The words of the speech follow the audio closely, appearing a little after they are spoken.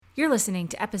You're listening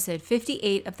to episode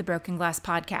 58 of the Broken Glass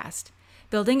Podcast,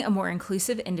 Building a More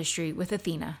Inclusive Industry with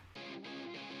Athxna.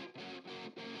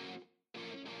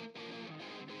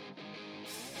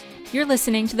 You're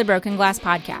listening to the Broken Glass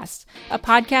Podcast, a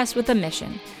podcast with a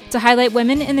mission to highlight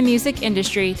women in the music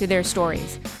industry through their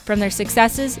stories, from their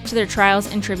successes to their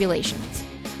trials and tribulations.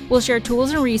 We'll share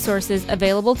tools and resources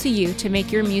available to you to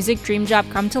make your music dream job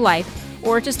come to life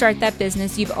or to start that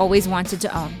business you've always wanted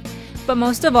to own. But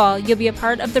most of all, you'll be a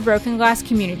part of the Broken Glass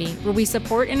community where we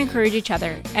support and encourage each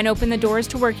other and open the doors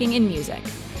to working in music.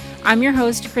 I'm your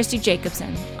host, Christy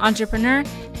Jacobson, entrepreneur,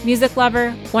 music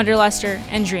lover, wanderluster,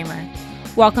 and dreamer.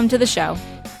 Welcome to the show.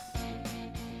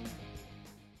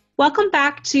 Welcome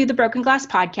back to the Broken Glass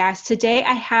Podcast. Today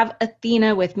I have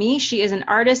Athxna with me. She is an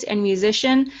artist and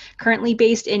musician currently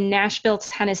based in Nashville,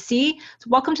 Tennessee. So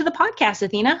welcome to the podcast,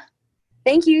 Athxna.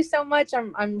 Thank you so much.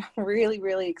 I'm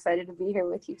really excited to be here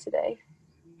with you today.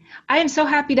 I am so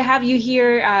happy to have you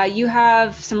here. You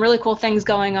have some really cool things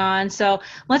going on. So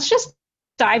let's just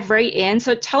dive right in.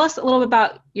 So tell us a little bit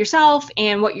about yourself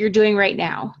and what you're doing right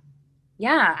now.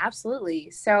 Yeah, absolutely.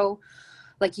 So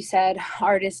like you said,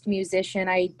 artist, musician,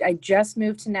 I just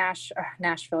moved to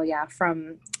Nashville,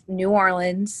 from New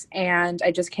Orleans. And I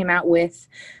just came out with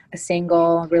a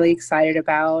single I'm really excited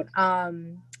about.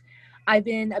 I've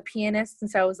been a pianist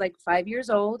since I was like 5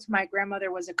 years old. My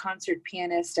grandmother was a concert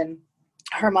pianist and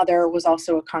her mother was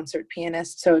also a concert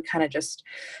pianist. So it kind of just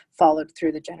followed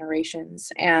through the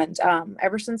generations. And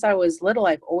ever since I was little,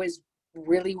 I've always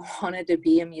really wanted to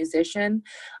be a musician.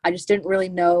 I just didn't really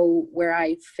know where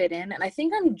I fit in. And I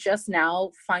think I'm just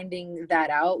now finding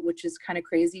that out, which is kind of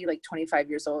crazy, like 25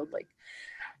 years old, like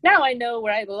now I know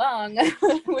where I belong,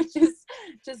 which is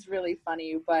just really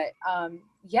funny. But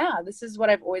this is what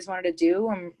I've always wanted to do.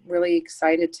 I'm really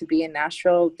excited to be in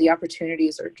Nashville. The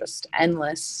opportunities are just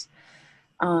endless.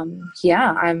 I'm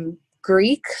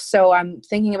Greek, so I'm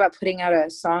thinking about putting out a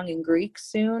song in Greek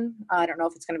soon. I don't know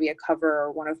if it's going to be a cover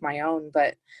or one of my own,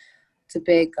 but it's a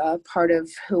big part of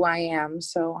who I am.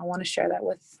 So I want to share that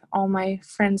with all my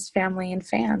friends, family, and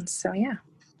fans. So yeah.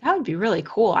 That would be really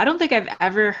cool. I don't think I've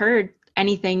ever heard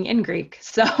anything in Greek,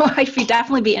 so I'd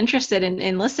definitely be interested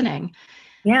in listening.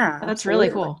 Yeah, that's absolutely.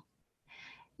 Really cool.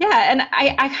 Yeah, and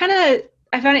I found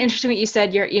it interesting what you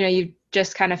said. You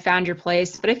just kind of found your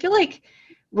place, but I feel like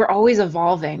we're always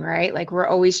evolving, right? Like we're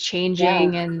always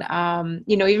changing, and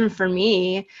even for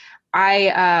me,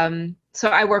 so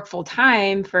I work full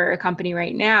time for a company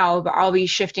right now, but I'll be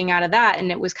shifting out of that,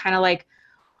 and it was kind of like,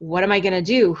 what am I going to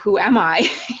do? Who am I?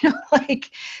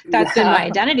 That's been my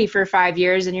identity for 5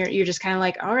 years. And you're just kind of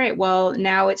like, all right, well,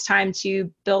 now it's time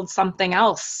to build something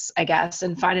else, I guess,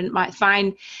 and find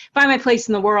my place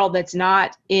in the world that's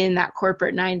not in that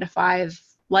corporate 9-to-5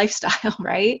 lifestyle.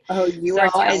 Right. Oh,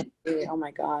 oh my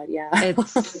God.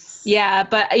 Yeah.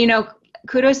 But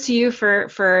kudos to you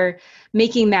for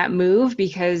making that move,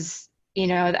 because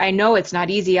I know it's not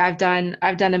easy. I've done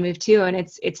a move too, and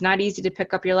it's not easy to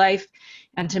pick up your life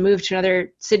and to move to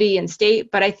another city and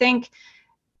state. But I think,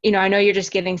 I know you're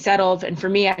just getting settled. And for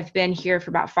me, I've been here for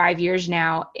about 5 years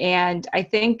now. And I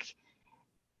think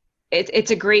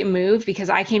it's a great move, because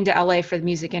I came to LA for the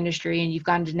music industry and you've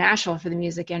gone to Nashville for the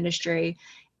music industry.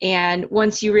 And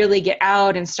once you really get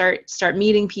out and start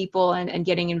meeting people and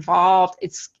getting involved,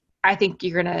 I think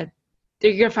you're going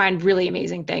to find really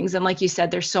amazing things. And like you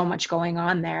said, there's so much going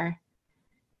on there.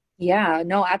 Yeah,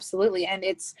 no, absolutely. And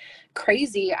it's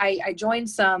crazy. I joined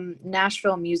some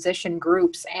Nashville musician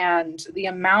groups, and the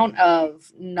amount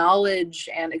of knowledge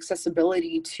and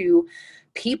accessibility to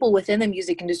people within the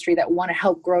music industry that want to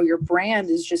help grow your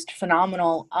brand is just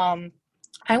phenomenal.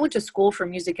 I went to school for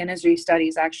music industry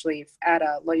studies actually at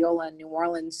Loyola in New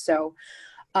Orleans. So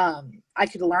I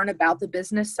could learn about the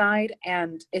business side,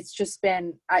 and it's just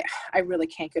been, I really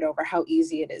can't get over how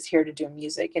easy it is here to do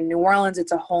music. In New Orleans,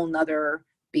 it's a whole nother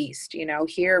beast.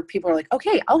 Here people are like,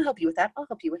 okay, I'll help you with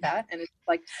that. And it's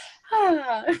like,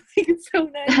 it's so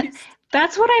nice.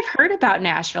 That's what I've heard about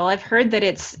Nashville. I've heard that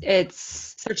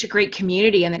it's such a great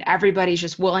community and that everybody's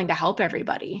just willing to help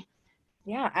everybody.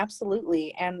 Yeah,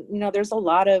 absolutely. And, there's a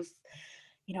lot of,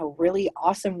 really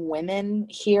awesome women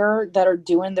here that are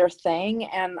doing their thing.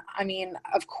 And I mean,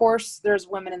 of course there's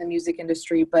women in the music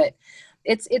industry, but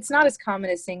it's not as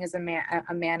common as seeing as a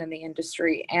man in the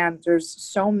industry. And there's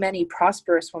so many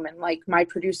prosperous women, like my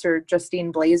producer,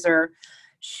 Justine Blazer.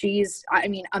 She's,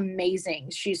 amazing.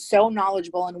 She's so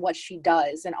knowledgeable in what she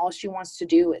does, and all she wants to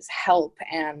do is help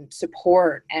and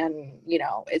support. And,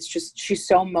 it's just, she's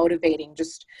so motivating,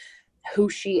 just who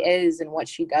she is and what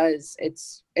she does.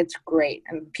 It's great.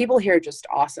 And people here are just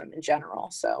awesome in general.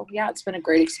 So yeah, it's been a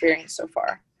great experience so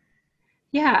far.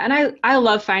 Yeah, and I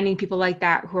love finding people like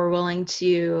that who are willing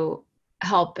to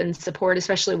help and support,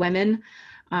 especially women.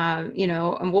 And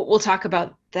we'll talk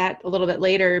about that a little bit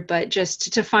later, but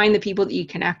just to find the people that you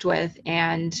connect with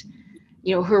and,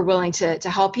 who are willing to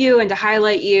help you and to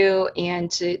highlight you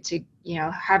and to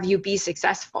have you be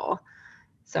successful.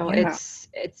 So Yeah.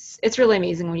 it's really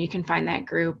amazing when you can find that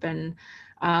group. And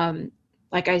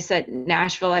like I said,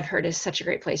 Nashville, I've heard, is such a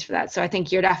great place for that. So I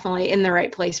think you're definitely in the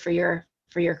right place for your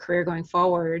career going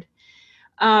forward.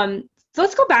 So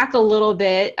let's go back a little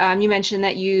bit. You mentioned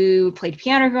that you played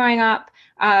piano growing up.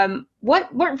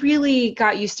 What really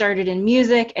got you started in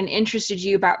music and interested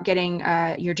you about getting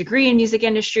your degree in music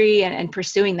industry and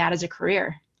pursuing that as a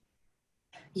career?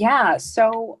 Yeah.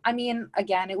 So, I mean,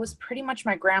 again, it was pretty much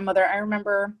my grandmother. I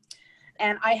remember,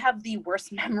 and I have the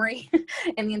worst memory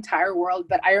in the entire world,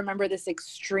 but I remember this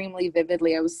extremely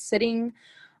vividly. I was sitting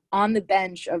on the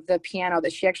bench of the piano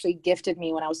that she actually gifted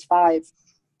me when I was 5.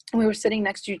 And we were sitting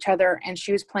next to each other, and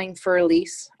she was playing for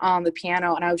Elise on the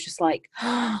piano. And I was just like, oh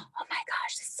my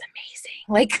gosh, this is amazing.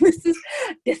 Like,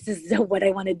 this is what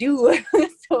I want to do.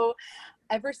 So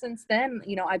ever since then,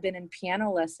 I've been in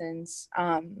piano lessons.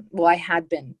 Well, I had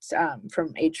been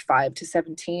from age 5 to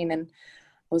 17. And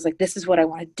I was like, this is what I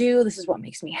want to do. This is what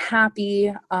makes me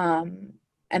happy.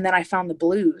 And then I found the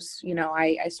blues.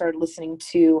 I started listening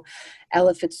to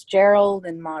Ella Fitzgerald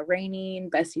and Ma Rainey and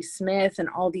Bessie Smith and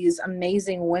all these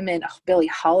amazing women. Oh, Billie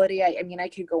Holiday. I mean, I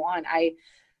could go on. I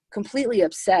completely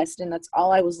obsessed, and that's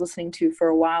all I was listening to for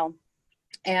a while.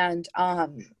 And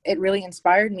it really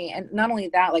inspired me. And not only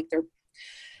that, like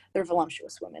they're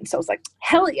voluptuous women. So I was like,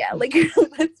 hell yeah, like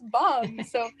let's bomb.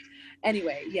 So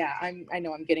anyway, yeah, I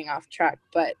know I'm getting off track,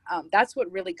 but that's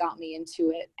what really got me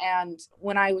into it. And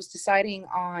when I was deciding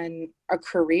on a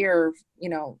career,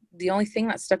 the only thing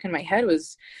that stuck in my head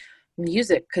was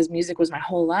music, because music was my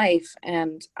whole life.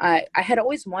 And I had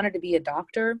always wanted to be a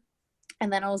doctor.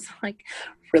 And then I was like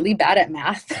really bad at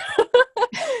math.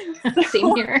 Same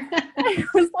So here. I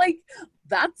was like,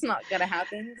 that's not going to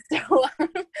happen. So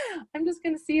I'm just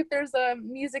going to see if there's a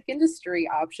music industry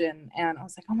option. And I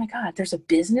was like, oh my God, there's a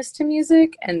business to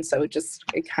music. And so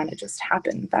it kind of just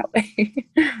happened that way.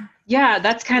 Yeah,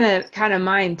 that's kind of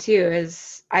mine too,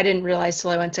 is I didn't realize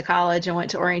till I went to college and went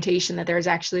to orientation that there was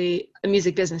actually a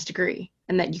music business degree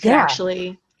and that you could Yeah.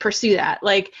 actually pursue that.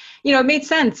 Like, it made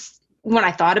sense when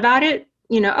I thought about it,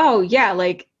 oh yeah,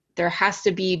 like there has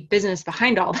to be business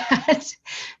behind all that.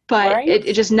 But Right.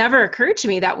 it just never occurred to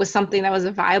me that was something that was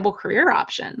a viable career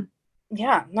option.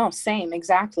 Yeah, no, same,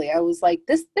 exactly. I was like,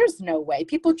 there's no way.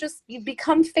 People just, you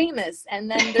become famous and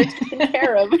then they're taken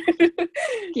care of,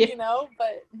 Yeah.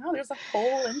 but no, there's a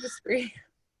whole industry.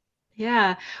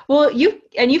 Yeah. Well,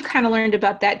 you've kind of learned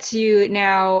about that too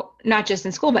now, not just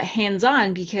in school, but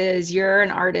hands-on, because you're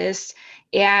an artist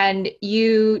and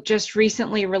you just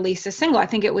recently released a single. I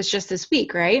think it was just this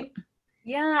week, right?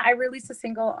 Yeah, I released a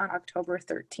single on October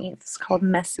 13th. It's called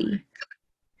Messy.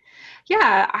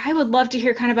 Yeah, I would love to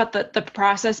hear kind of about the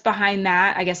process behind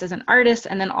that, I guess, as an artist,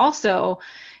 and then also,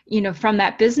 from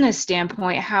that business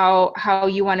standpoint, how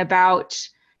you went about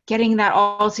getting that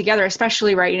all together,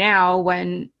 especially right now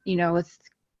when, with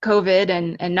COVID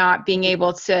and not being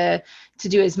able to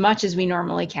do as much as we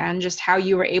normally can, just how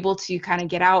you were able to kind of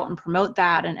get out and promote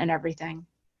that and everything.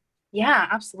 Yeah,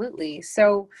 absolutely.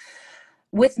 So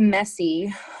with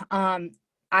Messy,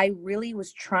 I really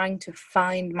was trying to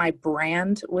find my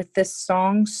brand with this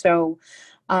song. So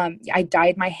I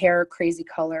dyed my hair crazy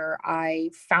color.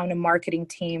 I found a marketing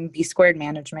team, B Squared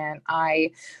Management.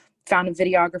 I found a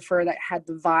videographer that had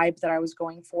the vibe that I was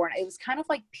going for. And it was kind of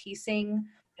like piecing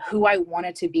who I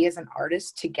wanted to be as an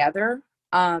artist together.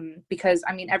 Because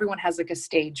I mean, everyone has like a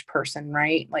stage person,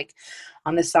 right? Like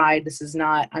on the side,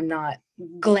 I'm not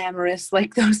glamorous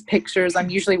like those pictures. I'm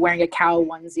usually wearing a cow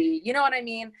onesie. You know what I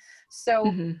mean?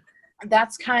 So Hmm.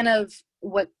 that's kind of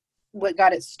what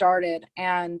got it started.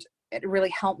 And it really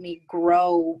helped me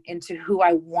grow into who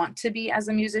I want to be as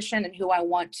a musician and who I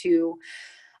want to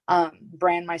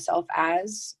brand myself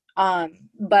as.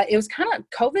 But it was kind of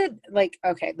COVID, like,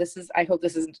 okay, I hope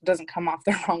doesn't come off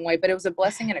the wrong way, but it was a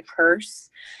blessing and a curse.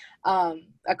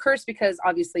 A curse because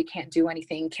obviously can't do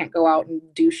anything, can't go out and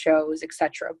do shows,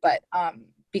 etc. But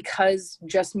because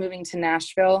just moving to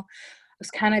Nashville, I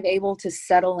was kind of able to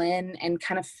settle in and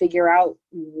kind of figure out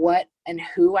what and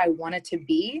who I wanted to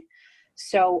be,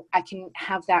 so I can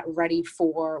have that ready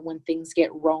for when things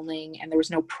get rolling. And there was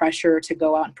no pressure to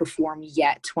go out and perform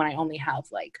yet when I only have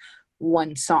like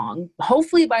one song.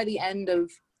 Hopefully by the end of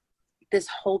this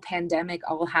whole pandemic,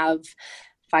 I'll have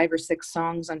 5 or 6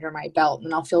 songs under my belt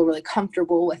and I'll feel really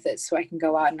comfortable with it so I can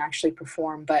go out and actually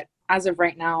perform. But as of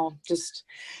right now, just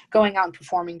going out and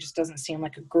performing just doesn't seem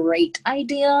like a great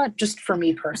idea, just for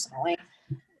me personally.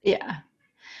 Yeah.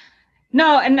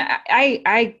 No, and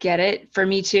I get it. For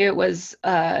me too, it was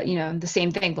the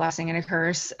same thing, blessing and a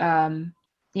curse.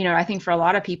 I think for a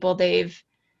lot of people, they've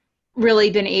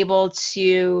really been able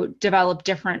to develop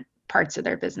different parts of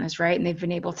their business, right? And they've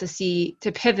been able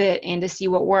to pivot and to see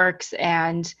what works.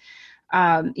 And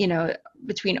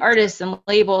between artists and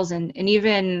labels and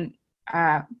even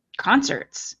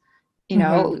concerts,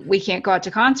 we can't go out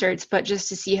to concerts, but just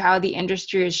to see how the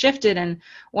industry has shifted. And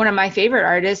one of my favorite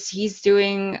artists, he's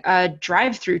doing a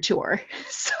drive-through tour.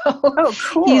 So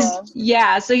cool.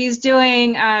 he's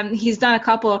doing, he's done a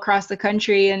couple across the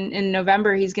country, and in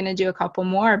November, he's going to do a couple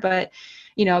more, but,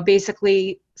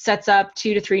 basically sets up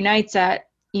 2 to 3 nights at,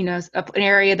 an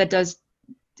area that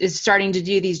is starting to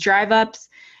do these drive-ups,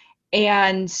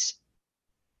 and,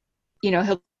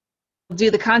 he'll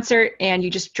do the concert and you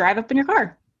just drive up in your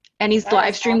car. And he's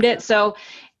live streamed it. So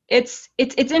it's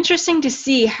interesting to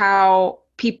see how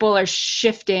people are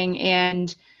shifting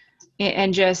and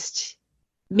just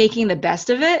making the best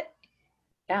of it.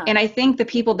 Yeah. And I think the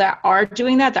people that are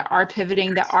doing that are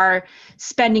pivoting, that are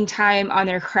spending time on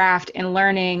their craft and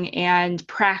learning and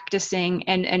practicing,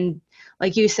 and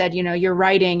like you said, you're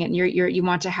writing and you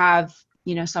want to have,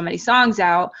 so many songs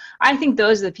out. I think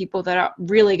those are the people that are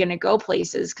really going to go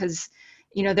places, because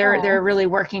they're really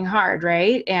working hard,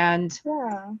 right? And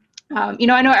I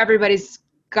know everybody's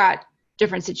got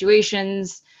different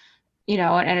situations,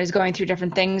 and is going through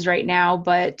different things right now,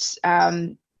 but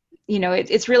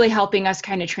it's really helping us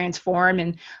kind of transform.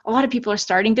 And a lot of people are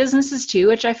starting businesses too,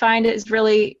 which I find is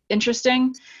really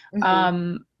interesting.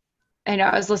 I know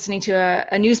I was listening to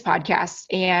a news podcast,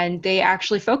 and they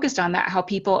actually focused on that, how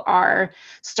people are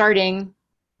starting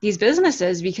these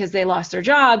businesses because they lost their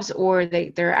jobs or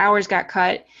their hours got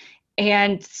cut.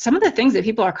 And some of the things that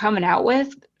people are coming out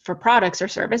with for products or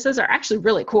services are actually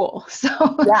really cool. So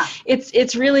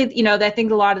it's really, I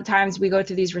think a lot of times we go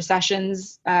through these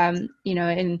recessions,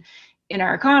 in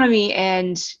our economy,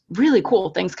 and really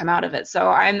cool things come out of it. So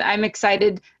I'm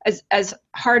excited, as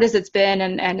hard as it's been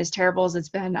and as terrible as it's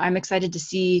been, I'm excited to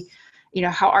see,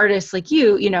 how artists like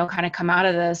you, kind of come out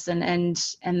of this and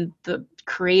the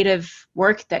creative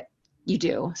work that you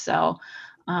do. So,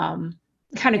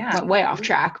 kind of went way off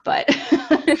track, but,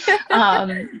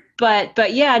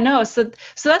 but yeah, no. So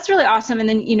that's really awesome. And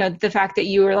then, the fact that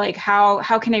you were like,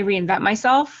 how can I reinvent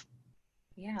myself?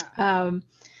 Yeah.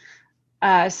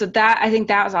 So that, I think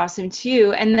that was awesome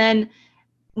too. And then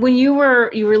when you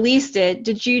released it,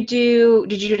 did you do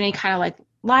any kind of like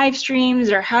live streams,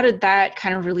 or how did that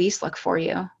kind of release look for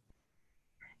you?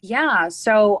 Yeah.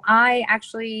 So I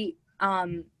actually,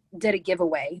 did a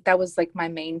giveaway. That was like my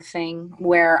main thing,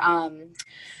 where,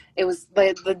 it was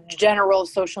the general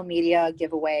social media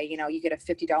giveaway. You get a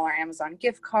 $50 Amazon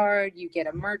gift card, you get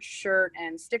a merch shirt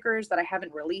and stickers that I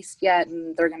haven't released yet,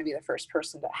 and they're going to be the first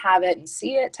person to have it and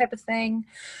see it, type of thing.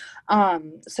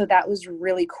 So that was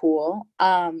really cool.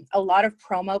 A lot of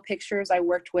promo pictures. I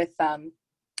worked with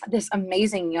this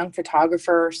amazing young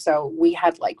photographer. So we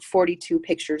had like 42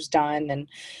 pictures done, and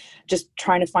just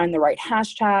trying to find the right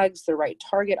hashtags, the right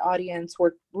target audience.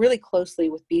 Worked really closely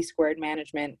with B Squared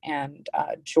Management and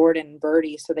Jordan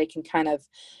Birdie, so they can kind of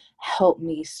help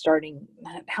me start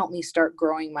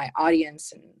growing my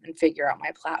audience and figure out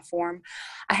my platform.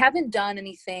 I haven't done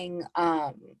anything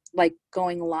like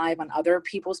going live on other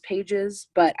people's pages,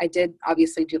 but I did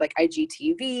obviously do like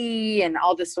IGTV and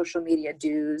all the social media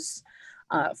dues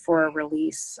for a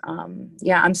release.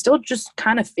 I'm still just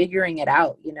kind of figuring it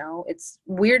out. It's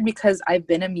weird because I've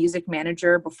been a music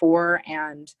manager before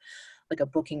and like a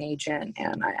booking agent,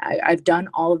 and I've done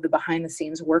all of the behind the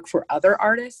scenes work for other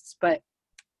artists, but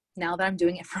now that I'm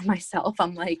doing it for myself,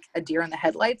 I'm like a deer in the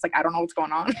headlights. Like, I don't know what's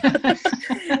going on.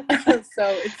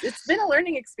 So it's been a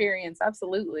learning experience.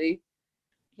 Absolutely.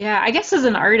 Yeah, I guess as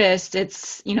an artist,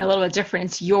 it's, a little bit different.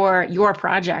 It's your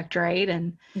project, right?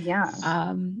 And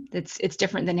it's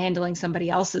different than handling somebody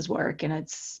else's work, and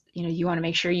it's, you want to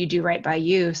make sure you do right by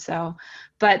you. So,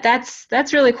 but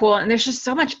that's really cool. And there's just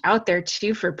so much out there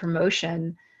too for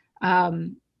promotion. I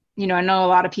know a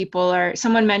lot of people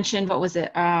someone mentioned, what was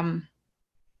it?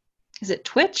 Is it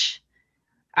Twitch?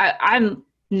 I'm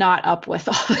not up with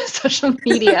all the social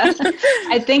media.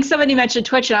 I think somebody mentioned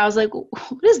Twitch, and I was like,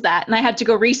 what is that? And I had to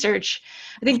go research.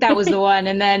 I think that was the one.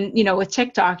 And then, with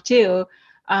TikTok too,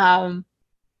 I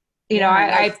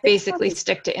basically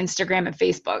stick to Instagram and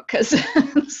Facebook, because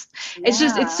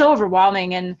it's so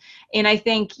overwhelming. And I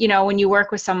think, when you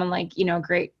work with someone like, a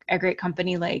great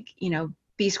company like,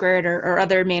 B Squared or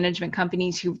other management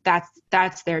companies who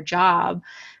that's their job,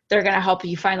 they're going to help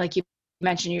you find, like you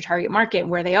mentioned, your target market and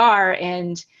where they are.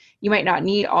 And you might not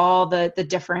need all the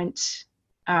different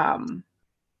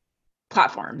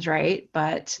platforms, right?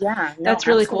 But Yeah, no, that's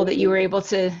really cool that you absolutely. were able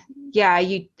to, yeah,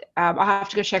 I'll have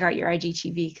to go check out your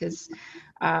IGTV because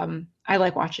I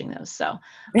like watching those. So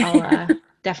I'll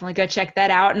definitely go check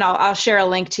that out. And I'll share a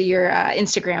link to your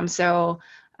Instagram so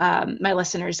my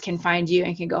listeners can find you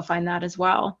and can go find that as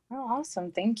well. Oh,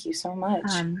 awesome. Thank you so much.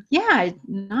 Yeah,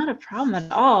 not a problem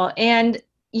at all. And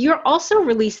you're also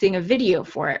releasing a video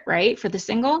for it, right? For the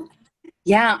single?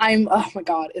 Yeah, oh my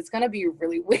God, it's gonna be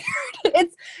really weird.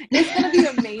 It's gonna be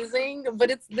amazing,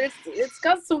 but it's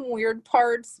got some weird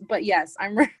parts. But yes,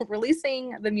 I'm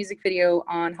releasing the music video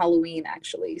on Halloween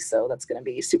actually, so that's gonna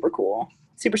be super cool,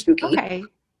 super spooky. Okay.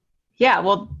 Yeah,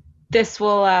 well, this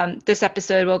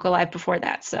episode will go live before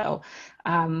that. So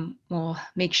we'll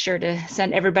make sure to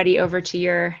send everybody over to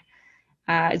your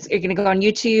is it gonna go on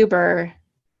YouTube or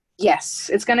Yes,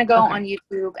 it's gonna go okay. on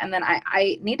YouTube, and then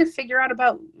I need to figure out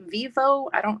about Vivo.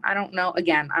 I don't know.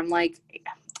 Again, I'm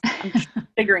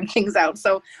figuring things out.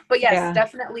 So, but yes, Yeah.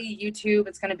 definitely YouTube.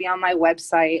 It's gonna be on my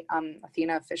website,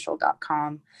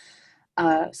 athxnaofficial.com.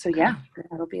 So yeah, Okay.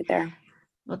 that'll be there.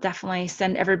 We'll definitely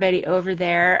send everybody over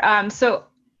there. So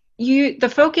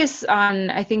the focus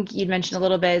on, I think you'd mentioned a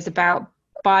little bit, is about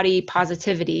body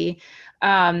positivity.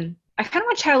 I kind of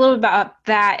want to chat a little about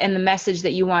that and the message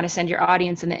that you want to send your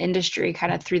audience in the industry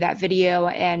kind of through that video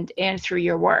and through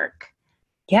your work.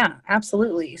 Yeah,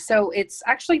 absolutely. So it's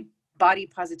actually body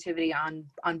positivity on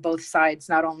both sides,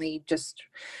 not only just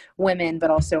women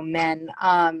but also men.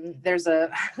 There's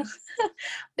a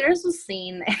there's a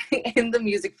scene in the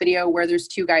music video where there's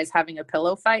two guys having a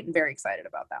pillow fight. I'm very excited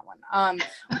about that one.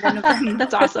 One of them,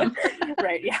 That's awesome.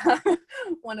 right? Yeah,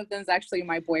 one of them is actually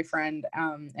my boyfriend,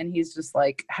 and he's just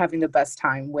like having the best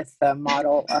time with the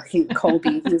model.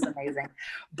 Colby, he's amazing.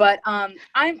 But I'm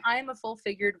a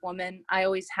full-figured woman. I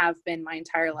always have been my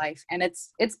entire life, and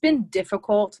it's been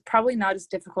difficult. Probably not as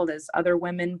difficult as other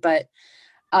women, but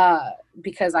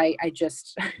because I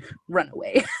just run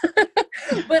away.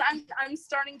 But I'm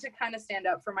starting to kind of stand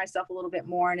up for myself a little bit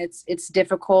more, and it's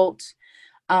difficult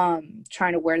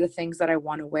trying to wear the things that I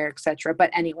want to wear, etc. But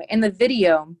anyway, in the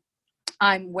video,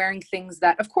 I'm wearing things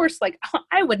that, of course, like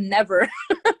I would never,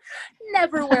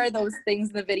 never wear those things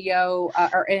in the video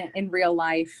or in real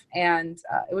life. And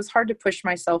it was hard to push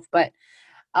myself. But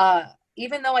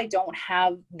even though I don't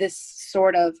have this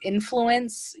sort of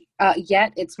influence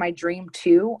yet, it's my dream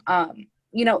too.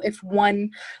 If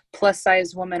one plus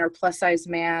size woman or plus size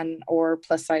man or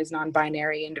plus size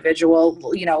non-binary individual,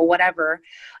 whatever,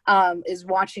 is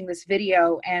watching this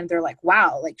video and they're like,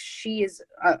 wow, like she's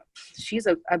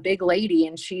a big lady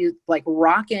and she's like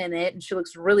rocking it and she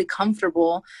looks really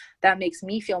comfortable. That makes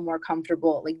me feel more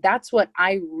comfortable. Like that's what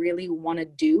I really want to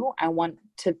do. I want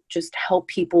to just help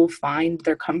people find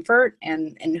their comfort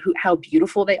and how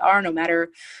beautiful they are, no matter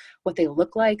what they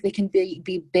look like. They can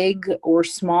be big or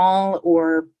small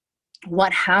or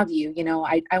what have you.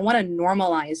 I want to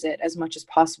normalize it as much as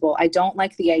possible. I don't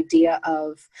like the idea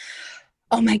of,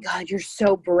 oh my God, you're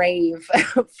so brave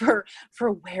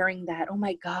for wearing that. Oh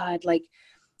my God, like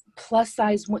plus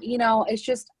size, it's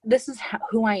just, this is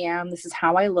who I am. This is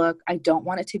how I look. I don't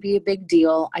want it to be a big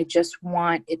deal. I just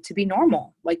want it to be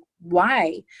normal. Like,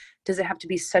 why does it have to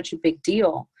be such a big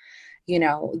deal?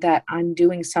 That I'm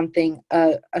doing something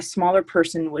a smaller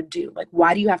person would do. Like,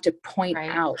 why do you have to point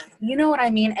Right. out? You know what I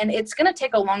mean? And it's going to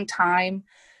take a long time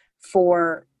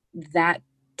for that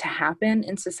to happen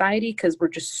in society because we're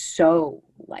just so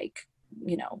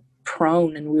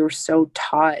prone, and we were so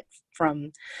taught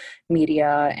from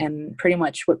media and pretty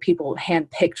much what people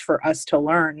handpicked for us to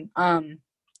learn.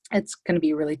 It's going to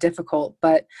be really difficult,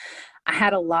 but I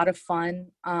had a lot of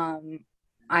fun.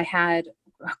 I had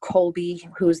Colby,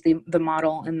 who's the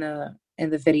model in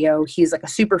the video. He's like a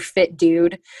super fit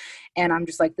dude, and I'm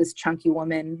just like this chunky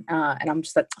woman, and I'm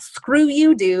just like, screw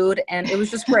you, dude. And it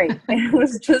was just great.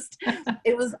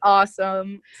 It was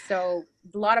awesome. So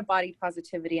a lot of body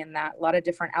positivity in that, a lot of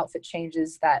different outfit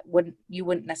changes that you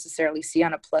wouldn't necessarily see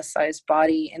on a plus size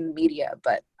body in the media,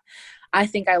 but I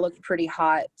think I looked pretty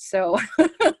hot. So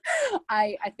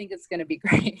I think it's going to be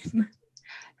great.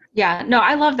 Yeah, no,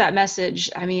 I love that message.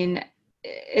 I mean,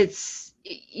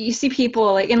 you see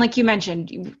people like, and like you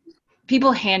mentioned,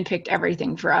 people handpicked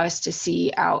everything for us to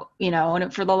see out,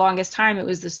 and for the longest time, it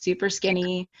was the super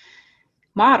skinny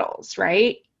models,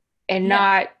 right? And Yeah.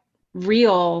 not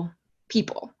real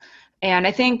people. And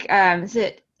I think, is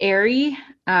it Airy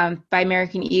by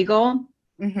American Eagle?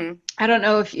 Mm-hmm. I don't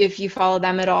know if you follow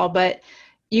them at all, but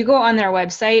you go on their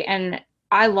website and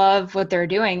I love what they're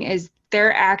doing is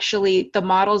they're actually, the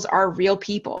models are real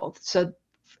people. So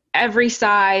every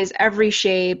size, every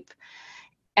shape.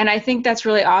 And I think that's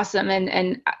really awesome.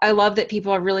 And I love that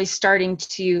people are really starting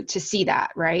to see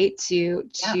that, right? To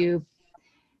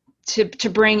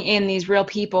bring in these real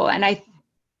people. And I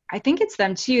think it's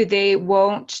them too. They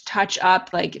won't touch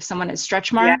up, like if someone has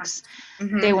stretch Yeah. marks,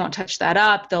 they won't touch that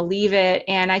up. They'll leave it.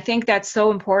 And I think that's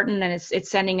so important. And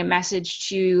it's sending a message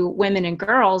to women and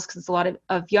girls, because it's a lot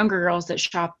of younger girls that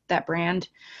shop that brand,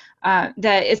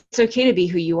 that it's okay to be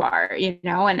who you are, you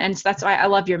know? And so that's why I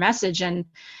love your message. And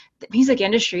the music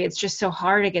industry, it's just so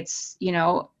hard. It gets, you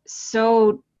know,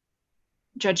 so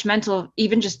judgmental,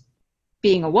 even just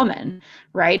being a woman,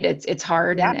 right? It's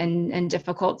hard Yeah. and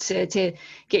difficult to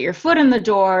get your foot in the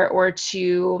door, or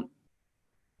to,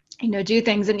 you know, do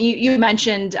things. And you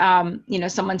mentioned, you know,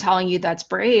 someone telling you that's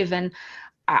brave. And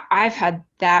I've had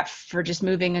that for just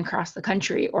moving across the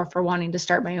country, or for wanting to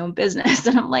start my own business.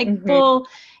 And I'm like, well,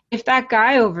 if that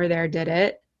guy over there did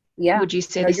it, Yeah. would you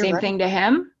say No, the you're same right. thing to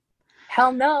him?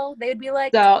 Hell no. They'd be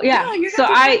like, So no, yeah, you're so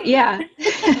not doing yeah,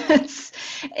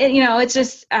 it. you know, it's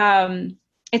just,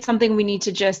 it's something we need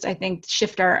to just, I think,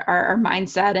 shift our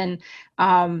mindset,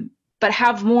 and, but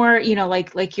have more, you know,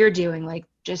 like you're doing, like,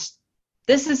 just,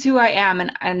 this is who I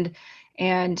am.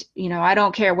 And, you know, I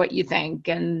don't care what you think,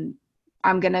 and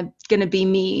I'm gonna be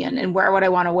me, and wear what I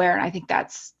want to wear. And I think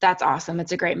that's awesome.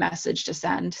 It's a great message to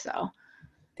send. So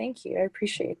Thank you. I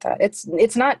appreciate that.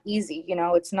 It's not easy, you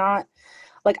know, it's not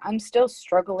like, I'm still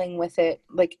struggling with it.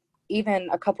 Like, even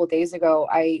a couple of days ago,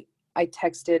 I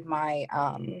texted my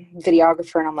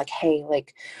videographer, and I'm like, hey,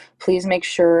 like, please make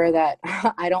sure that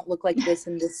I don't look like this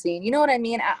in this scene. You know what I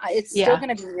mean? It's still yeah.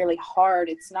 going to be really hard.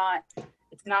 It's not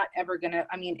ever going to,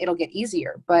 I mean, it'll get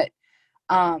easier, but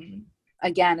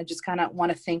again, I just kind of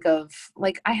want to think of,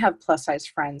 like, I have plus size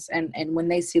friends, and when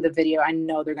they see the video, I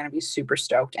know they're going to be super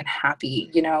stoked and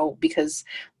happy, you know, because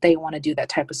they want to do that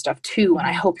type of stuff too. And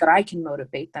I hope that I can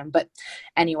motivate them. But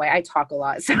anyway, I talk a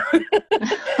lot. So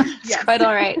It's yes. quite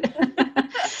all right.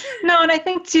 No, and I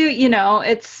think too, you know,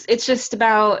 it's just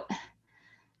about,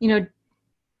 you know,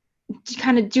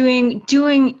 kind of doing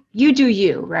you do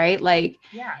you, right? Like,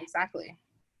 Yeah, exactly.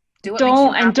 Do what makes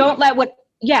you happy. don't let what,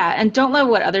 yeah, and don't let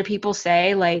what other people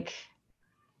say, like,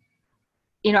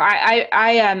 you know,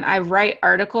 I write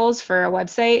articles for a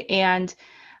website, and,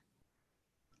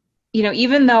 you know,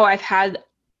 even though I've had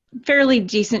fairly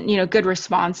decent, you know, good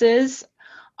responses,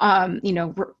 you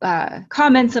know,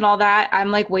 comments and all that, I'm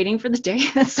like waiting for the day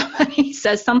that somebody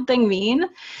says something mean,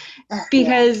 Yeah.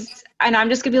 because, and I'm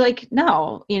just gonna be like,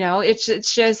 no, you know, it's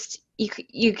just,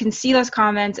 you can see those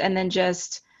comments, and then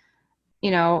just,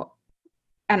 you know,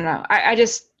 I don't know. I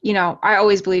just, you know, I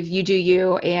always believe you do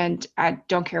you, and I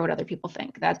don't care what other people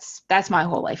think. That's my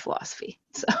whole life philosophy.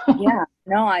 So Yeah,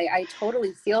 no, I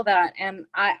totally feel that. And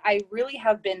I really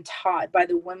have been taught by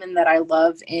the women that I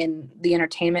love in the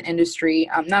entertainment industry,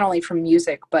 not only from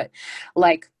music, but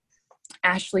like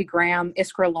Ashley Graham,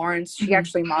 Iskra Lawrence. She Mhm.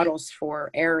 actually models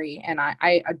for Aerie, and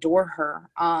I adore her.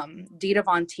 Dita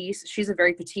Von Teese, she's a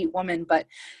very petite woman, but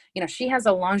you know, she has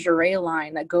a lingerie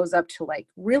line that goes up to like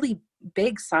really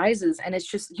big sizes, and it's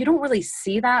just, you don't really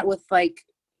see that with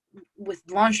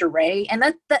lingerie. And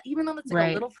that even though it's like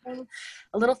Right.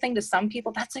 a little thing to some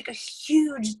people, that's like a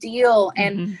huge deal.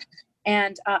 Hmm.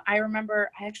 And I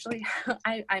remember I actually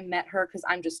I met her because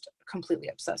I'm just completely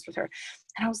obsessed with her.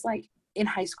 And I was like, in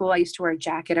high school, I used to wear a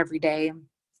jacket every day,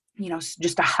 you know,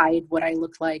 just to hide what I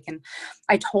looked like. And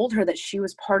I told her that she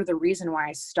was part of the reason why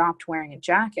I stopped wearing a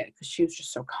jacket, because she was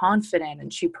just so confident,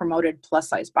 and she promoted plus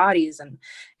size bodies and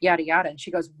yada yada. And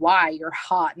she goes, why? You're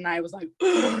hot. And I was like,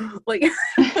 like,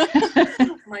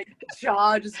 my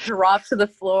jaw just dropped to the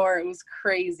floor. It was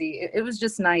crazy. It was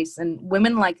just nice. And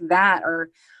women like that are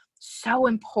so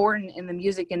important in the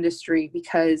music industry,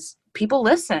 because people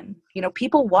listen, you know,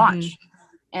 people Hmm. watch,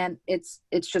 and it's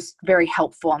just very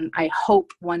helpful. And I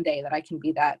hope one day that I can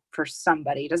be that for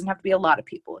somebody. It doesn't have to be a lot of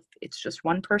people. If it's just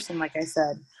one person, like I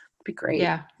said, it'd be great.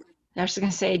 Yeah. I was just gonna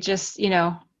say, just, you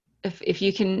know, if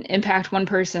you can impact one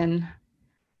person,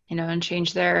 you know, and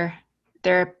change their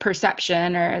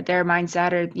perception or their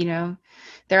mindset, or, you know,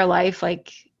 their life,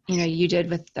 like, you know, you did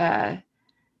with the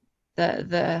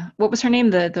what was her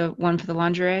name, the one for the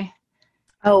lingerie.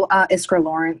 Oh, Iskra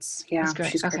Lawrence. That's Yeah,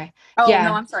 great. she's great. Okay. Oh no,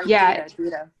 Yeah. I'm sorry, Yeah.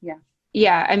 Dita. Yeah.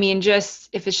 Yeah. I mean, just,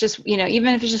 if it's just, you know,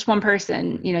 even if it's just one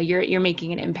person, you know, you're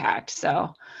making an impact.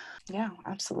 So Yeah,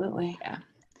 absolutely. yeah.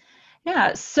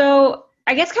 Yeah. So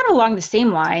I guess kind of along the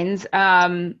same lines,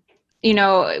 you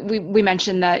know, we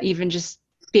mentioned that even just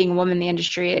being a woman in the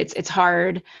industry, it's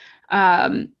hard.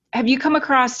 Have you come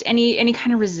across any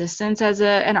kind of resistance as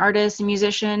an artist and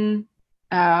musician?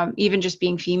 even just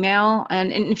being female?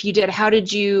 And if you did, how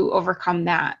did you overcome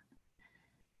that?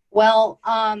 Well,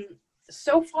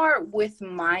 so far with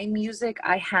my music,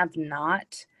 I have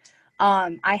not.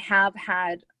 I have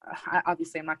had,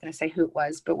 obviously I'm not going to say who it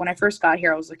was, but when I first got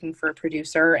here, I was looking for a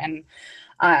producer, and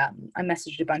I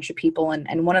messaged a bunch of people,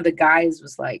 and one of the guys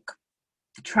was like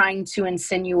trying to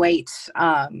insinuate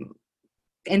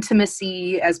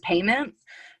intimacy as payment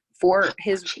for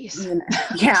his, Jeez.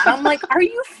 yeah. And I'm like, are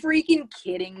you freaking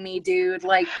kidding me, dude?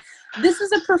 Like, this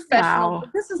is a professional, Wow.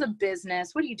 this is a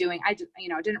business. What are you doing? I just,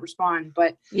 I didn't respond,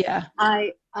 but Yeah.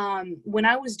 when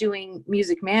I was doing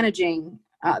music managing,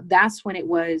 that's when it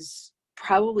was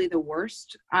probably the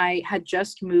worst. I had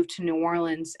just moved to New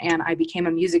Orleans, and I became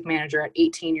a music manager at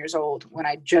 18 years old when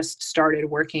I just started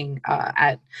working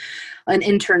at an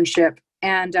internship.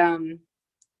 And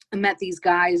I met these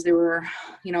guys. They were,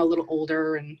 a little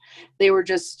older, and they were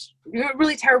just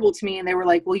really terrible to me. And they were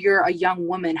like, well, you're a young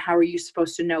woman. How are you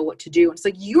supposed to know what to do? And it's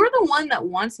like, you're the one that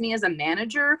wants me as a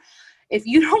manager. If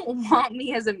you don't want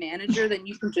me as a manager, then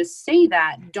you can just say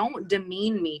that. Don't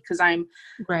demean me because I'm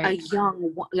a Right.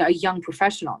 young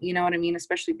professional. You know what I mean?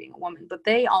 Especially being a woman. But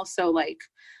they also, like,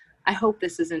 I hope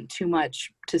this isn't too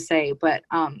much to say, but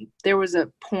there was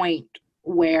a point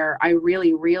where I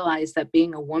really realized that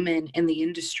being a woman in the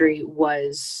industry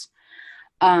was,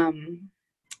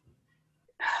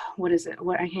 what is it?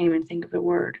 What, I can't even think of the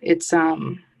word. It's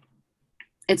a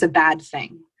bad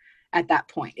thing at that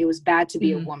point. It was bad to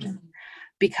be a woman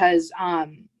because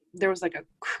there was like a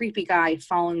creepy guy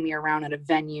following me around at a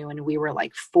venue, and we were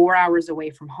like 4 hours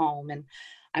away from home. And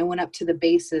I went up to the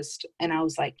bassist and I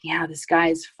was like, yeah, this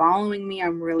guy's following me.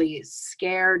 I'm really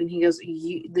scared. And he goes,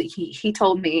 he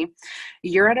told me,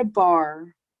 you're at a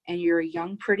bar and you're a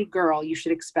young, pretty girl. You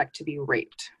should expect to be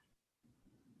raped.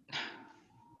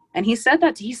 And he said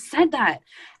that.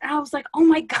 And I was like, oh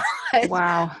my God,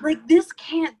 Wow. like this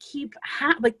can't keep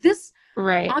like this.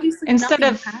 Right. Obviously Instead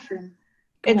nothing of happened.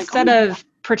 But like, oh instead my God. of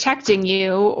protecting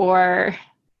you or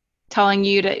telling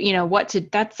you to, what to,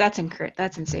 that's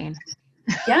insane.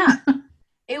 Yeah.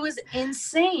 It was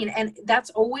insane. And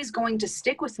that's always going to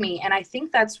stick with me. And I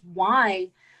think that's why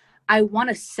I want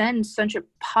to send such a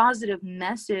positive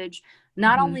message,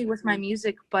 not Mm-hmm. only with my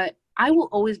music, but I will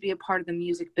always be a part of the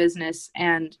music business.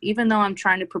 And even though I'm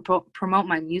trying to promote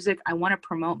my music, I want to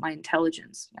promote my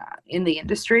intelligence in the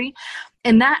industry.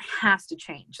 And that has to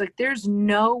change. Like, there's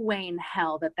no way in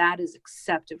hell that is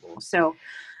acceptable. So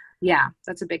yeah,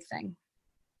 that's a big thing.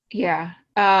 Yeah.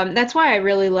 That's why I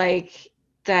really like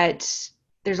that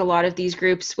there's a lot of these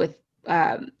groups with,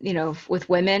 with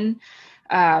women.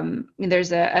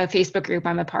 There's a Facebook group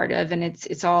I'm a part of, and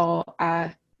it's all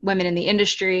women in the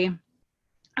industry.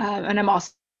 And I'm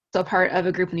also part of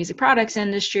a group in the music products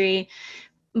industry.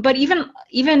 But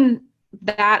even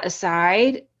that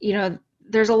aside,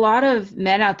 there's a lot of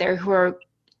men out there who are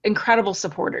incredible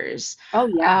supporters. Oh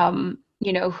yeah.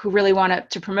 Who really want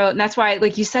to promote. And that's why,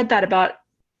 like you said that about,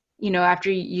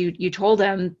 after you told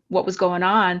them what was going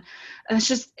on, and it's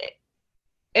just,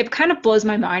 it kind of blows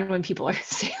my mind when people are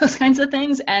say those kinds of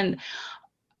things and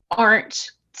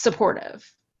aren't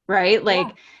supportive, right? Yeah.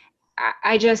 Like,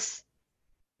 I guess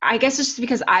it's just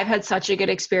because I've had such a good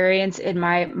experience in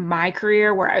my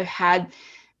career where I've had,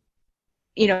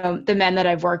 the men that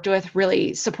I've worked with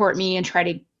really support me and try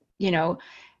to,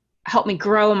 help me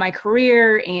grow in my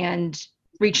career and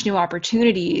reach new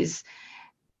opportunities.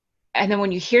 And then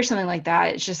when you hear something like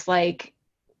that, it's just like,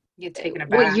 Get taken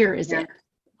aback. what year is it?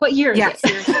 What year is it?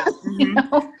 Seriously.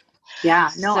 Mm-hmm. Yeah,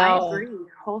 no, I agree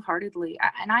wholeheartedly.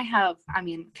 And I have,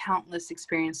 countless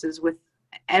experiences with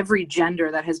every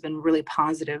gender that has been really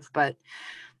positive, but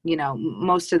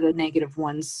most of the negative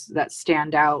ones that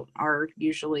stand out are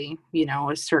usually,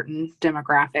 a certain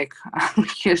demographic,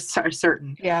 a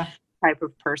certain type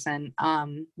of person.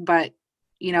 But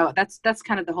that's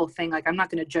kind of the whole thing. Like, I'm not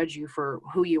going to judge you for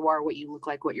who you are, what you look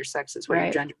like, what your sex is, what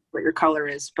your gender, what your color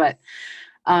is. But,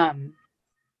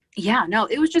 yeah, no,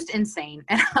 it was just insane.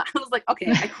 And I was like, okay,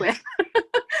 I quit.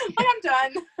 Like, I'm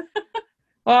done.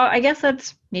 Well, I guess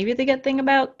that's maybe the good thing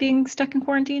about being stuck in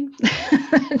quarantine.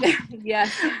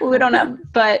 Yes. We don't have,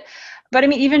 but I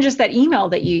mean, even just that email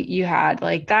that you had,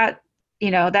 like that,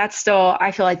 that's still,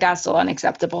 I feel like that's still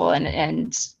unacceptable.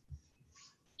 And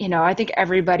I think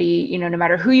everybody, no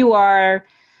matter who you are,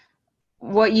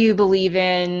 what you believe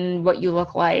in, what you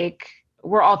look like,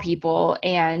 we're all people,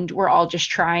 and we're all just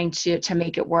trying to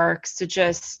make it work. So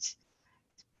just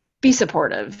be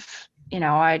supportive.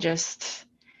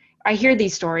 I hear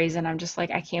these stories and I'm just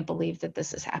like, I can't believe that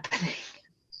this is happening.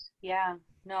 Yeah,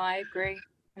 no, I agree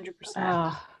 100%.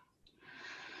 Oh.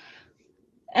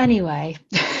 Anyway.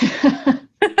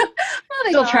 Well,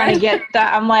 still trying to get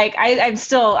that. I'm like, I'm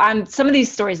some of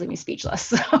these stories leave me speechless.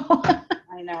 So,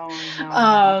 I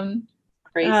know.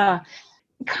 Crazy.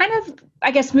 Kind of, I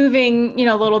guess, moving,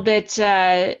 a little bit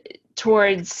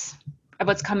towards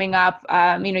what's coming up.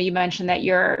 You mentioned that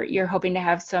you're hoping to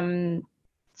have some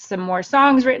more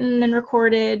songs written and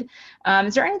recorded.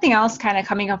 Is there anything else kind of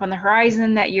coming up on the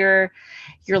horizon that you're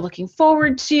looking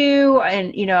forward to?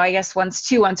 And I guess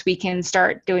once we can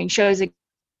start doing shows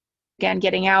again,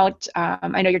 getting out.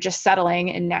 I know you're just settling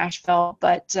in Nashville,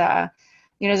 but is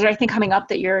there anything coming up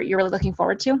that you're really looking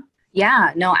forward to?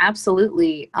 Yeah, no,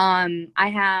 absolutely. I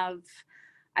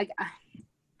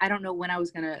don't know when I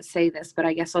was going to say this, but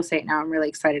I guess I'll say it now. I'm really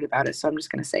excited about it, so I'm just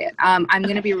going to say it. I'm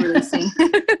going to be releasing,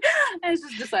 I was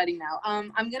just deciding now.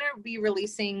 I'm going to be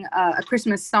releasing a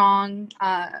Christmas song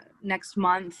next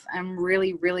month. I'm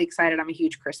really, really excited. I'm a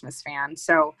huge Christmas fan.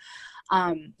 So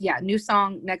new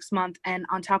song next month. And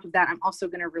on top of that, I'm also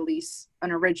going to release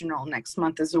an original next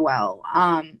month as well.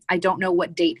 I don't know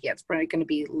what date yet. It's probably going to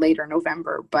be later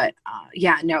November, but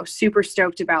super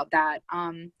stoked about that.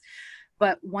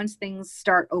 But once things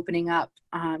start opening up,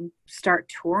 start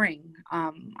touring,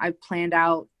 I've planned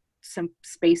out some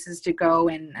spaces to go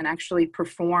and actually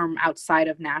perform outside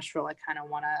of Nashville. I kind of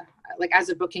want to, like, as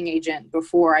a booking agent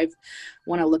before, I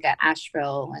want to look at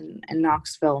Asheville and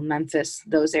Knoxville, Memphis,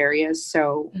 those areas.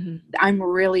 So I'm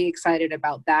really excited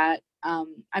about that.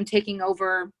 I'm taking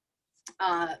over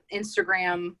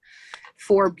Instagram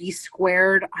for B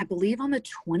Squared, I believe on the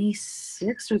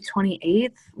 26th or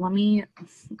 28th. Let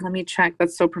me check.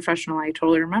 That's so professional. I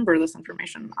totally remember this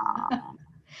information.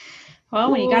 Well,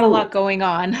 when you got a lot going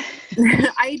on.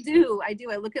 I do. I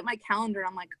look at my calendar.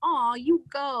 I'm like, oh, you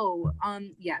go.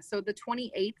 So the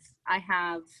 28th, I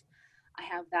have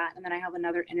that. And then I have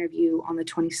another interview on the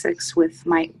 26th with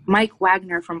Mike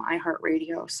Wagner from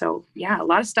iHeartRadio. So yeah, a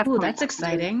lot of stuff. Ooh, that's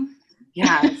exciting.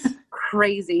 Yeah, it's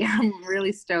crazy. I'm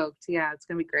really stoked. Yeah, it's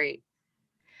going to be great.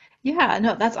 Yeah,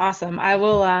 no, that's awesome. I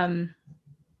will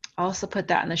also put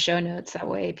that in the show notes. That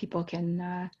way people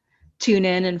can tune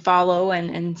in and follow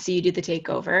and see you do the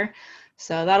takeover.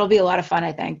 So that'll be a lot of fun,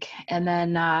 I think. And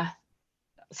then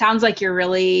sounds like you're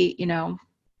really,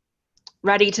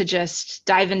 ready to just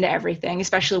dive into everything,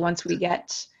 especially once we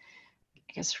get,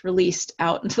 I guess, released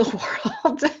out into the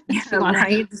world. If you want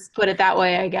to put it that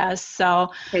way, I guess.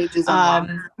 So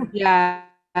yeah.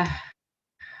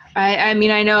 I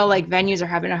mean, I know like venues are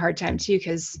having a hard time too,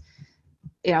 because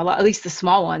at least the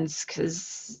small ones,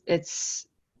 because it's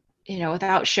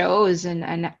without shows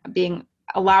and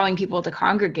allowing people to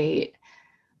congregate.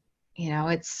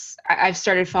 I've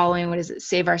started following, what is it,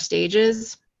 Save Our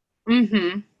Stages,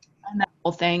 and that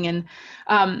whole thing, and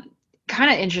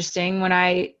kind of interesting when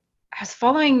I was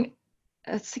following,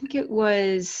 I think it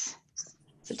was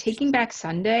Taking Back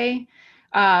Sunday.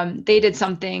 They did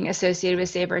something associated with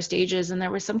Save Our Stages, and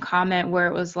there was some comment where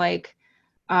it was like,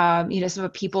 some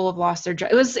people have lost their job.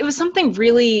 It was something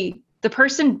really, the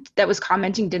person that was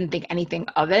commenting didn't think anything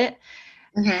of it,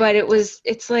 but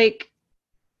it's like,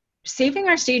 Saving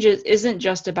Our Stages isn't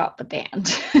just about the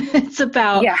band. It's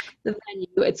about the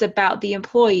venue. It's about the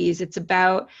employees. It's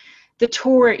about the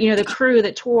tour, the crew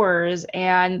that tours,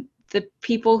 and the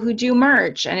people who do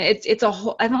merch. And it's a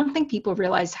whole, I don't think people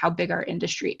realize how big our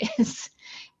industry is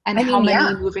and how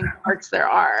many moving parts there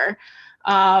are.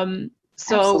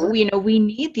 So, we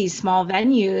need these small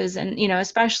venues, and,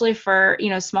 especially for,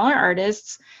 smaller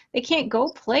artists, they can't go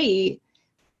play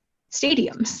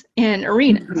stadiums and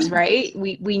arenas, right?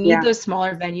 We need those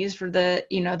smaller venues for the,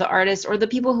 the artists or the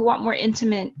people who want more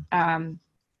intimate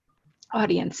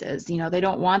audiences. They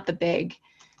don't want the big,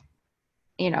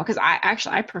 because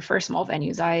I prefer small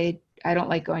venues. I don't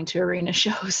like going to arena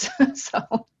shows.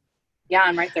 So yeah,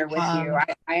 I'm right there with you.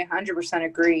 I 100%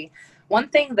 agree. One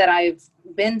thing that I've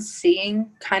been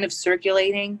seeing kind of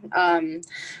circulating,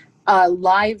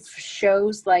 live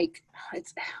shows, like,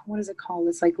 what is it called?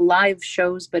 It's like live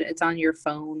shows, but it's on your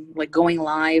phone, like going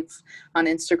live on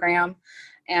Instagram,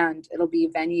 and it'll be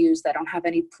venues that don't have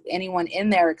anyone in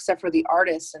there except for the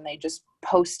artist, and they just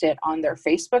post it on their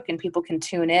Facebook, and people can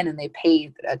tune in and they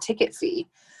pay a ticket fee.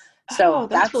 So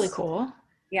that's really cool.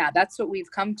 Yeah, that's what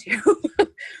we've come to,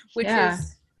 which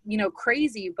is,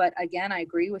 crazy. But again, I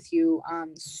agree with you.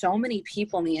 So many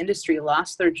people in the industry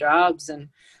lost their jobs, and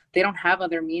they don't have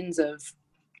other means of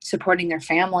supporting their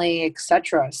family,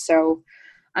 etc. So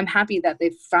I'm happy that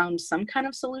they've found some kind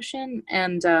of solution.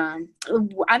 And I'm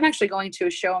actually going to a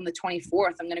show on the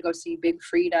 24th. I'm going to go see Big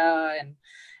Frida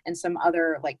and some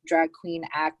other like drag queen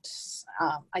acts.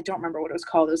 I don't remember what it was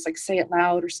called. It was like Say It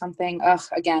Loud or something.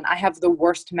 Again, I have the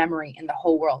worst memory in the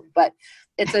whole world, but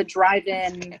it's a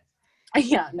drive-in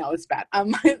Yeah, no, it's bad.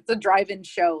 It's a drive-in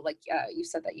show, like you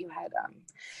said that you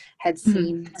had Mhm.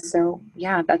 seen. So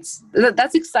yeah, that's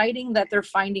exciting that they're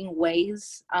finding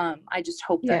ways. I just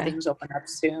hope that Yeah. things open up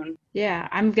soon. Yeah.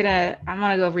 I'm gonna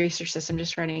go research this. I'm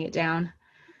just writing it down.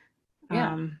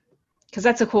 Yeah, Because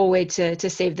that's a cool way to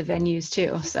save the venues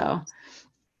too. So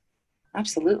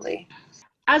absolutely.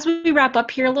 as we wrap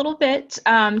up here a little bit,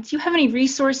 do you have any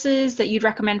resources that you'd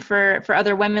recommend for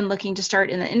other women looking to start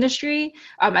in the industry,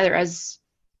 either as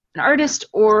an artist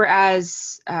or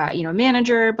as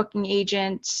manager, booking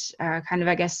agent, kind of,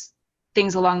 I guess,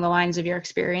 things along the lines of your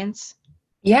experience?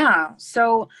 Yeah.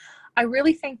 So I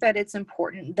really think that it's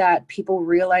important that people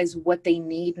realize what they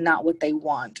need, not what they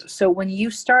want. So when you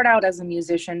start out as a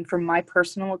musician, from my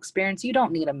personal experience, you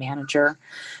don't need a manager.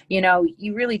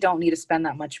 You really don't need to spend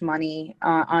that much money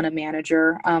on a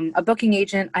manager. A booking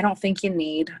agent, I don't think you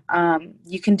need.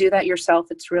 You can do that yourself.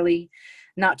 It's really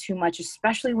not too much,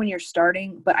 especially when you're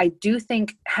starting. But I do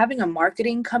think having a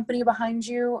marketing company behind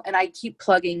you, and I keep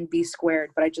plugging B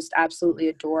Squared, but I just absolutely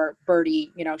adore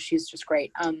Birdie. She's just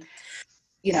great.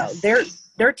 Yes.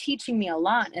 They're teaching me a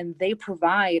lot, and they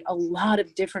provide a lot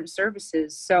of different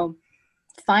services. So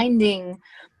finding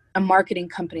a marketing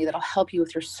company that'll help you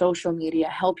with your social media,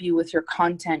 help you with your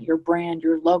content, your brand,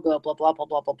 your logo, blah, blah, blah,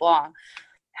 blah, blah, blah,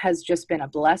 has just been a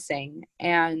blessing.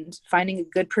 And finding a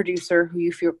good producer who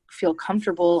you feel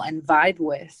comfortable and vibe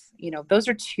with, those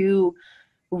are two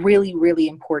really, really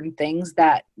important things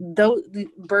that, though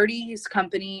Birdie's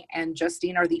company and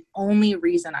Justine are the only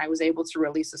reason I was able to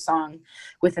release a song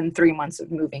within 3 months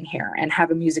of moving here and have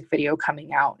a music video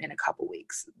coming out in a couple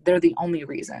weeks. They're the only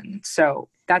reason. So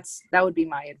that would be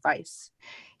my advice.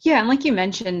 Yeah, and like you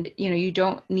mentioned, you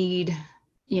don't need,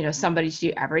 somebody to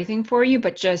do everything for you,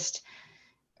 but just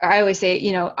I always say,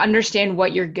 understand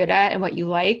what you're good at and what you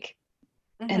like.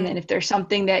 And then Mm-hmm. if there's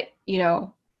something that,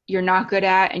 you're not good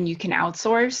at and you can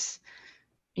outsource,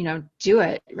 do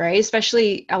it, right?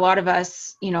 Especially a lot of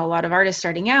us, a lot of artists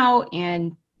starting out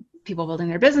and people building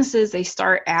their businesses, they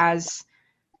start as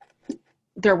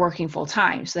they're working full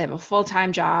time. So they have a full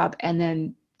time job and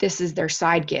then this is their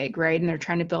side gig, right? And they're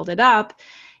trying to build it up.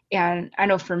 And I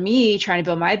know for me, trying to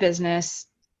build my business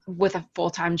with a full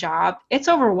time job, it's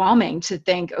overwhelming to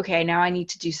think, okay, now I need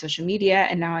to do social media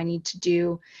and now I need to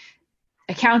do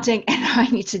accounting and now I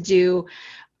need to do,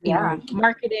 Yeah.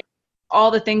 marketing, all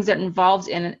the things that involved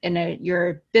in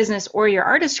your business or your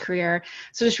artist career.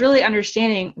 So just really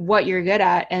understanding what you're good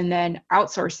at and then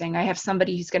outsourcing. I have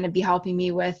somebody who's going to be helping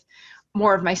me with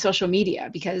more of my social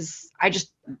media because I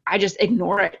just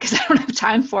ignore it because I don't have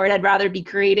time for it. I'd rather be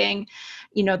creating,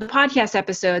 the podcast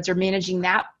episodes or managing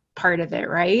that part of it,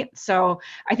 right? So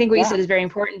I think what you Yeah. said is very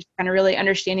important, kind of really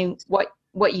understanding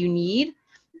what you need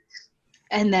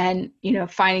and then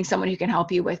finding someone who can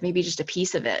help you with maybe just a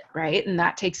piece of it, right? And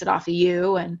that takes it off of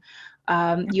you, and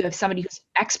you have somebody who's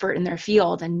expert in their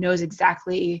field and knows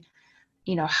exactly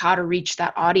how to reach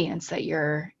that audience that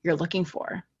you're looking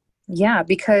for. Yeah,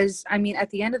 because I mean, at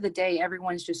the end of the day,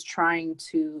 everyone's just trying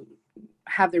to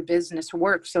have their business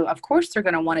work. So of course they're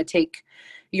going to want to take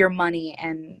your money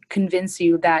and convince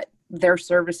you that their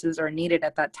services are needed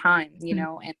at that time, and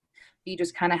you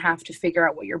just kind of have to figure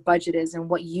out what your budget is and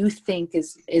what you think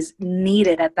is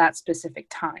needed at that specific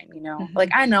time. Mm-hmm.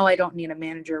 Like, I know I don't need a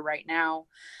manager right now,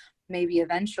 maybe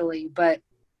eventually, but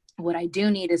what I do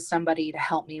need is somebody to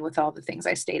help me with all the things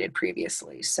I stated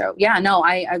previously. So yeah, no,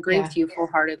 I agree Yeah. with you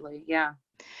full-heartedly. Yeah.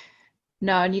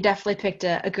 No, and you definitely picked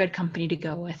a good company to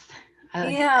go with.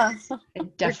 Yeah. I They're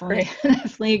definitely great.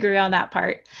 definitely agree on that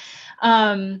part.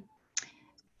 Um,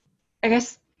 I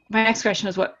guess my next question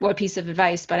was what piece of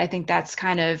advice, but I think that's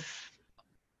kind of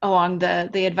along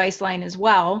the advice line as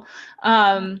well.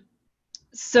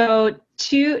 So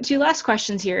two last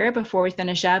questions here before we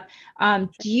finish up.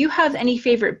 Do you have any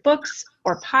favorite books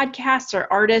or podcasts or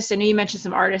artists? I know you mentioned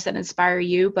some artists that inspire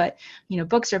you, but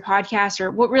books or podcasts,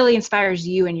 or what really inspires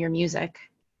you in your music?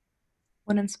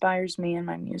 What inspires me in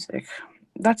my music?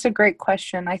 That's a great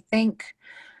question. I think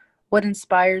what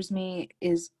inspires me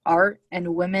is art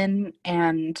and women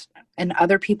and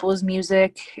other people's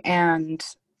music and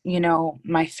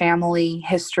my family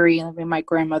history. I mean, my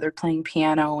grandmother playing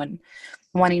piano and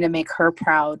wanting to make her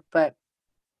proud. But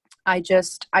I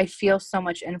feel so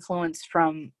much influence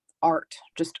from art,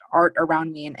 just art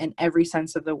around me in every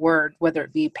sense of the word, whether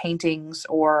it be paintings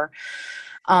or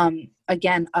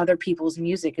again, other people's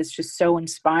music is just so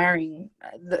inspiring.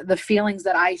 The feelings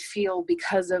that I feel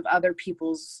because of other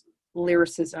people's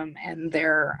lyricism and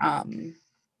their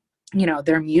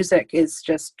music is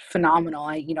just phenomenal.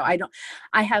 I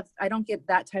don't get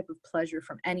that type of pleasure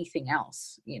from anything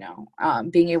else,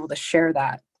 being able to share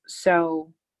that.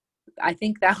 So I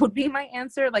think that would be my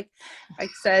answer. Like I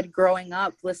said, growing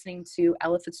up listening to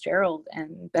Ella Fitzgerald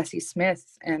and Bessie Smith,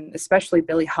 and especially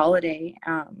Billie Holiday,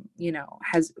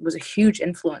 was a huge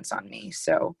influence on me.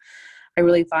 So I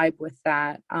really vibe with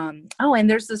that. And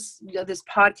there's this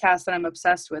podcast that I'm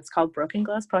obsessed with. It's called Broken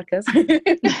Glass Podcast.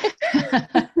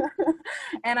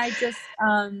 And I just,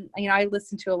 I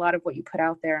listen to a lot of what you put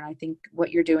out there, and I think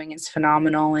what you're doing is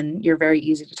phenomenal, and you're very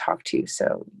easy to talk to.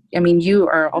 So, I mean, you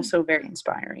are also very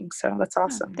inspiring. So that's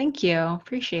awesome. Thank you.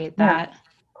 Appreciate that. Yeah,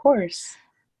 of course.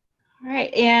 All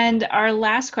right. And our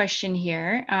last question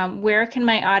here, where can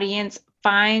my audience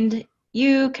find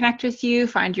you, connect with you,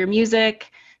 find your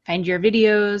music, find your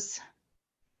videos?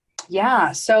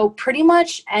 Yeah, so pretty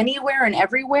much anywhere and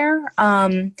everywhere.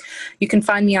 You can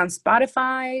find me on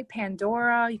Spotify,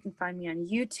 Pandora. You can find me on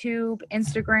YouTube,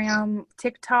 Instagram,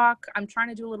 TikTok. I'm trying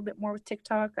to do a little bit more with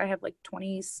TikTok. I have like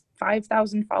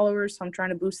 25,000 followers, so I'm trying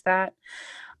to boost that.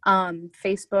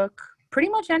 Facebook, pretty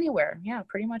much anywhere. Yeah,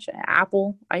 pretty much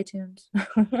Apple, iTunes.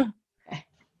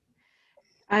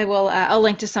 I will. I'll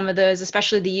link to some of those,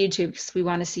 especially the YouTube, because we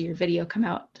want to see your video come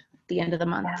out the end of the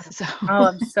month. Yeah. So. Oh,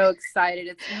 I'm so excited.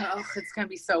 It's going to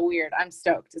be so weird. I'm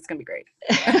stoked. It's going to be great.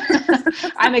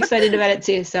 I'm excited about it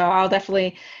too. So I'll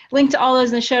definitely link to all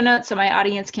those in the show notes so my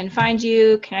audience can find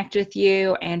you, connect with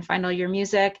you, and find all your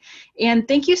music. And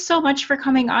thank you so much for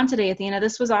coming on today, Athxna.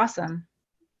 This was awesome.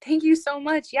 Thank you so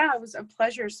much. Yeah, it was a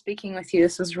pleasure speaking with you.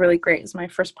 This was really great. It's my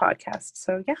first podcast.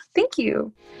 So yeah, thank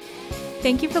you.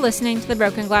 Thank you for listening to the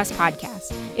Broken Glass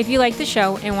Podcast. If you like the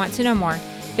show and want to know more,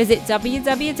 visit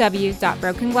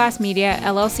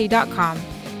www.brokenglassmediallc.com,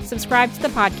 subscribe to the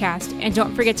podcast, and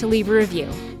don't forget to leave a review.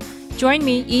 Join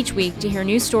me each week to hear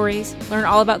new stories, learn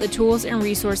all about the tools and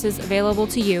resources available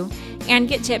to you, and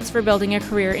get tips for building a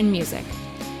career in music.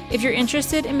 If you're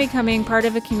interested in becoming part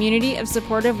of a community of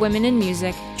supportive women in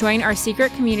music, join our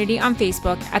secret community on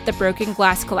Facebook at the Broken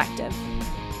Glass Collective.